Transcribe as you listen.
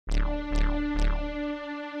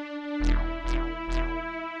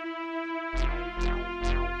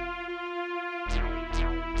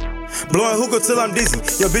Blowing hookah till I'm dizzy.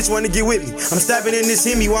 Yo, bitch wanna get with me. I'm stabbing in this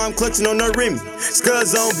Hemi while I'm clutching on the Remy. Scud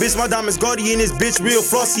zone, bitch, my diamonds gaudy in this bitch. Real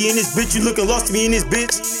flossy in this bitch, you looking lost to me in this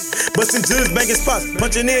bitch. Bustin' jugs, banging spots,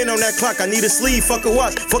 punching in on that clock. I need a sleeve, fuck a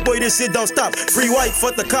watch. Fuck boy, this shit don't stop. Free white,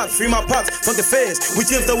 fuck the cops, free my pops, fuck the feds. We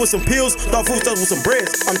tipped up with some pills, thought food stuff with some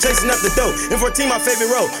breads. I'm chasing up the dough, M14 my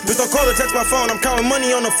favorite road. Bitch don't call or text my phone, I'm counting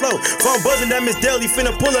money on the flow. Phone buzzing, that Miss Daly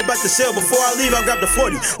finna pull up back the shell. Before I leave, I grab the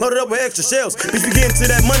 40, loaded up with extra shells. Bitch, we getting to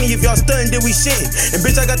that money, if y'all stuntin', then we shittin'. And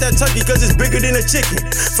bitch, I got that turkey, cause it's bigger than a chicken.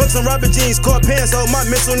 Fuck some rubber jeans, caught pants, oh my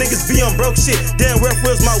missile niggas be on broke shit. Damn, ref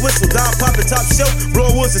wheels my whistle, down poppin' top shelf.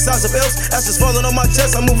 Blowing woods the size of elves, ashes falling on my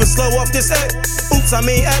chest, I'm moving slow off this act. Oops, I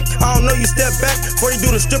mean act, I don't know you step back. Before you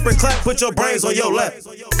do the stripper clap, put your brains on your lap.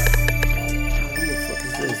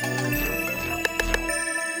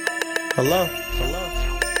 Hello? Hello?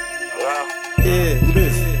 Yeah, who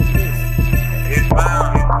this? It's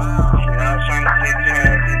Bound. I was trying to get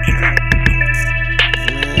you.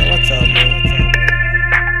 Man, watch out, man.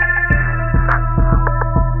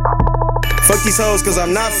 Fuck these hoes, cause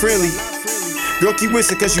I'm not friendly. Girl, keep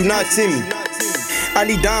whistling, cause you not Timmy. I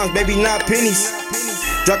need dimes, baby, not pennies.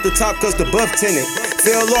 Drop the top, cause the buff tinted.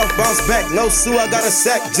 Fell off, bounce back, no sue, I got a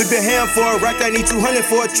sack. Jibbin' ham for a rack, I need 200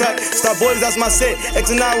 for a track. Star boys, that's my set, X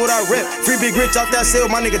and I what I rep. Free big rich off that sale,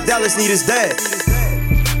 my nigga Dallas need his dad.